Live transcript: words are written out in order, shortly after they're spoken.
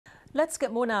Let's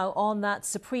get more now on that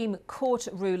Supreme Court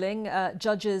ruling.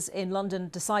 Judges in London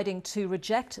deciding to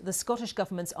reject the Scottish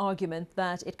Government's argument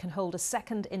that it can hold a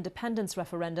second independence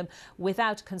referendum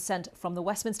without consent from the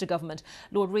Westminster Government.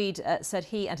 Lord Reid said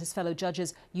he and his fellow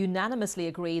judges unanimously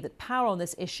agree that power on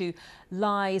this issue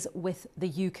lies with the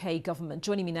UK Government.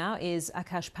 Joining me now is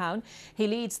Akash Paun. He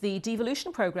leads the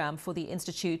devolution programme for the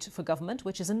Institute for Government,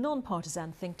 which is a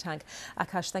non-partisan think tank.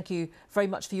 Akash, thank you very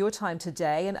much for your time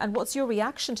today. And what's your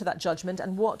reaction to that judgment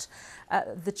and what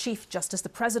the Chief Justice, the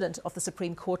President of the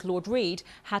Supreme Court, Lord Reid,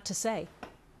 had to say?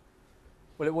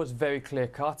 Well, it was very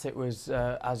clear-cut. It was,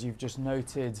 as you've just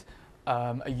noted,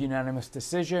 a unanimous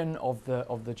decision of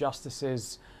the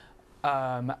justices,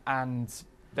 and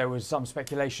there was some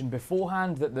speculation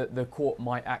beforehand that the court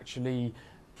might actually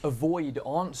avoid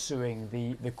answering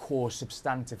the core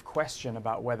substantive question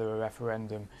about whether a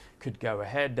referendum could go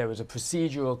ahead. There was a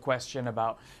procedural question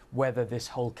about whether this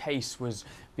whole case was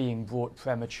being brought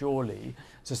prematurely.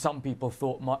 So some people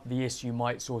thought the issue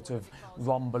might sort of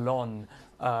rumble on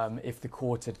if the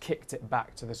court had kicked it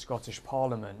back to the Scottish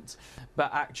Parliament.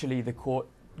 But actually the court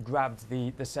grabbed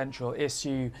the central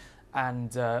issue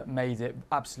and made it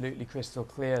absolutely crystal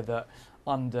clear that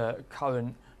under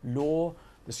current law,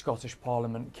 the Scottish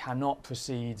Parliament cannot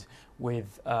proceed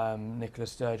with Nicola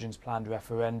Sturgeon's planned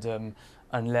referendum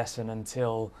unless and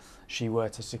until she were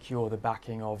to secure the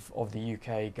backing of the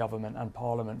UK Government and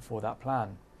Parliament for that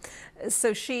plan.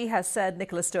 So she has said,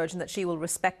 Nicola Sturgeon, that she will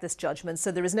respect this judgment.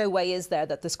 So there is no way, is there,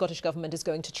 that the Scottish Government is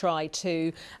going to try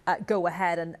to go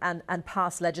ahead and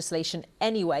pass legislation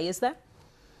anyway, is there?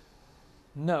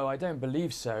 No, I don't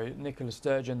believe so. Nicola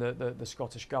Sturgeon, the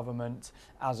Scottish Government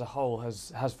as a whole,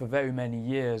 has for very many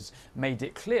years made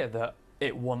it clear that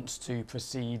it wants to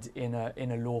proceed in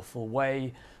a lawful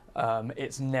way.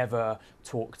 It's never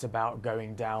talked about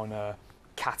going down a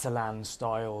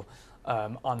Catalan-style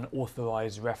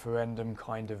unauthorised referendum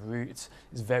kind of route.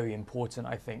 It's very important,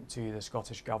 I think, to the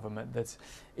Scottish Government that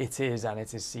it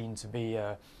is seen to be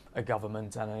a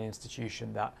government and an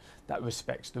institution that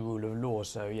respects the rule of law.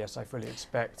 So yes, I fully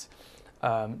expect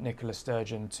Nicola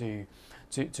Sturgeon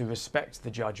to respect the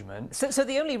judgment. So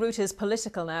the only route is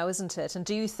political now, isn't it? And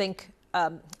do you think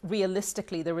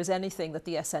realistically there is anything that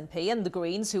the SNP and the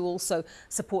Greens, who also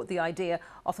support the idea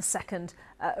of a second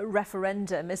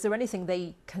referendum, is there anything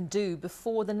they can do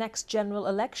before the next general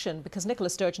election? Because Nicola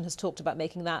Sturgeon has talked about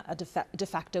making that a de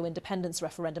facto independence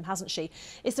referendum, hasn't she?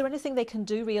 Is there anything they can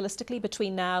do realistically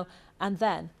between now and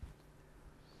then?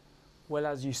 Well,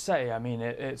 as you say, I mean,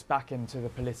 it's back into the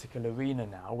political arena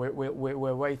now.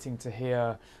 We're waiting to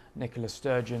hear Nicola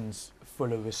Sturgeon's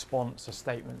fuller response. A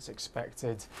statement's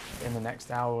expected in the next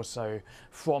hour or so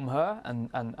from her,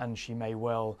 and she may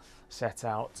well set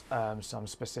out some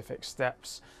specific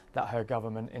steps that her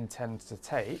government intends to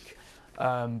take.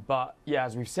 But yeah,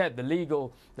 as we've said, the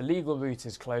legal route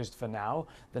is closed for now.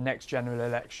 The next general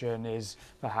election is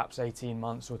perhaps 18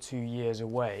 months or 2 years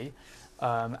away.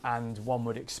 And one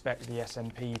would expect the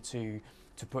SNP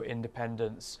to put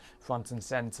independence front and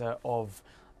centre of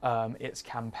its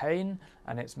campaign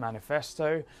and its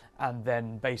manifesto, and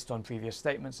then based on previous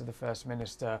statements of the First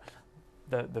Minister,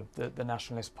 the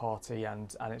Nationalist Party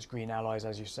and its Green allies,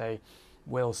 as you say,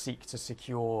 will seek to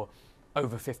secure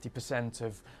over 50%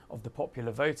 of the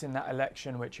popular vote in that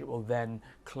election, which it will then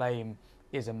claim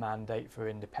is a mandate for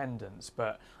independence.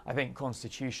 But I think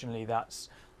constitutionally that's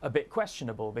a bit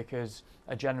questionable, because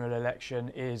a general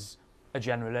election is a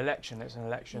general election. It's an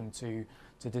election to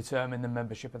determine the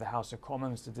membership of the House of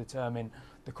Commons, to determine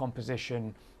the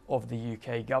composition of the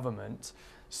UK government.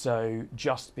 So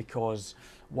just because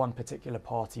one particular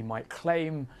party might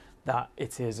claim that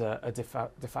it is a de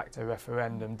facto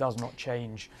referendum does not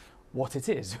change what it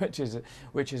is,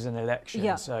 which is an election.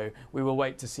 Yeah. So we will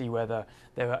wait to see whether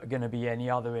there are going to be any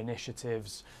other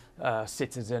initiatives,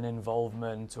 citizen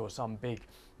involvement, or some big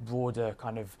broader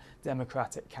kind of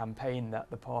democratic campaign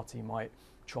that the party might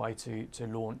try to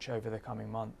launch over the coming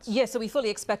months. Yes, so we fully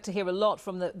expect to hear a lot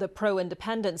from the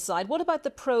pro-independence side. What about the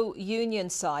pro-union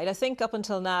side? I think up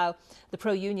until now, the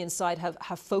pro-union side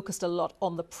have focused a lot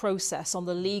on the process, on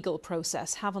the legal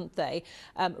process, haven't they?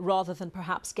 Rather than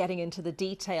perhaps getting into the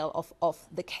detail of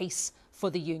the case for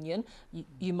the union.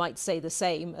 You might say the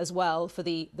same as well for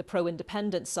the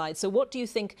pro-independence side. So what do you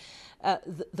think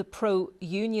the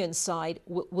pro-union side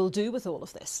will do with all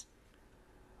of this?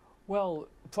 Well,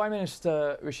 Prime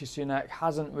Minister Rishi Sunak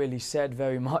hasn't really said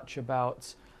very much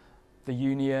about the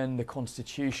union, the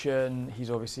constitution. He's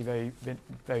obviously been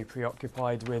very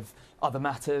preoccupied with other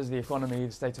matters, the economy,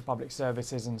 the state of public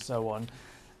services and so on.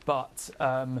 But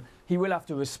he will have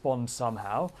to respond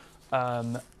somehow.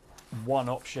 one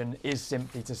option is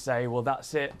simply to say, well,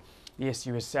 that's it, the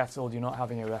issue is settled, you're not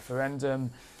having a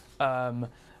referendum.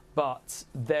 But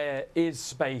there is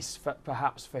space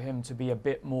perhaps for him to be a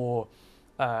bit more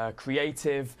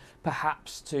creative,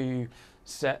 perhaps to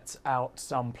set out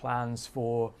some plans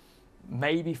for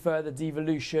maybe further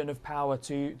devolution of power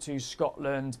to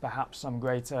Scotland, perhaps some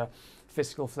greater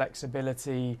fiscal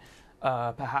flexibility,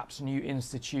 perhaps new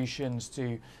institutions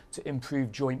to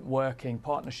improve joint working,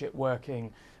 partnership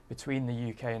working between the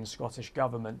UK and Scottish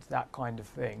government, that kind of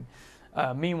thing.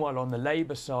 Meanwhile, on the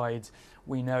Labour side,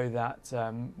 we know that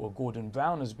Gordon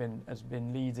Brown has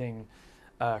been leading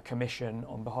a commission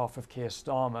on behalf of Keir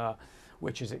Starmer,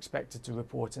 which is expected to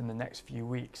report in the next few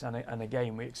weeks. And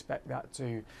again, we expect that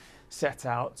to set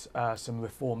out some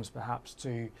reforms perhaps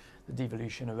to the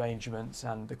devolution arrangements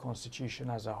and the constitution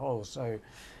as a whole. So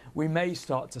we may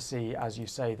start to see, as you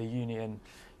say, the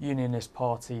unionist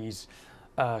parties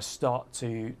start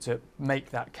to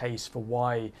make that case for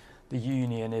why the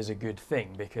union is a good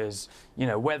thing, because, you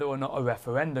know, whether or not a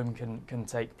referendum can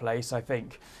take place, I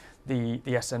think the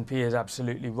SNP is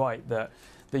absolutely right that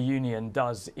the union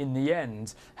does in the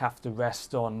end have to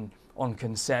rest on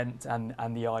consent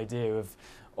and the idea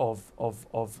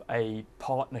of a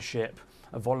partnership,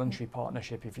 a voluntary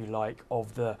partnership, if you like,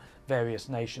 of the various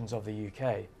nations of the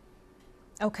UK.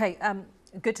 Okay,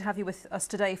 good to have you with us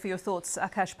today for your thoughts,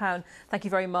 Akash Paun. Thank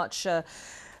you very much.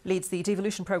 Leads the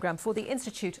devolution programme for the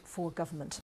Institute for Government.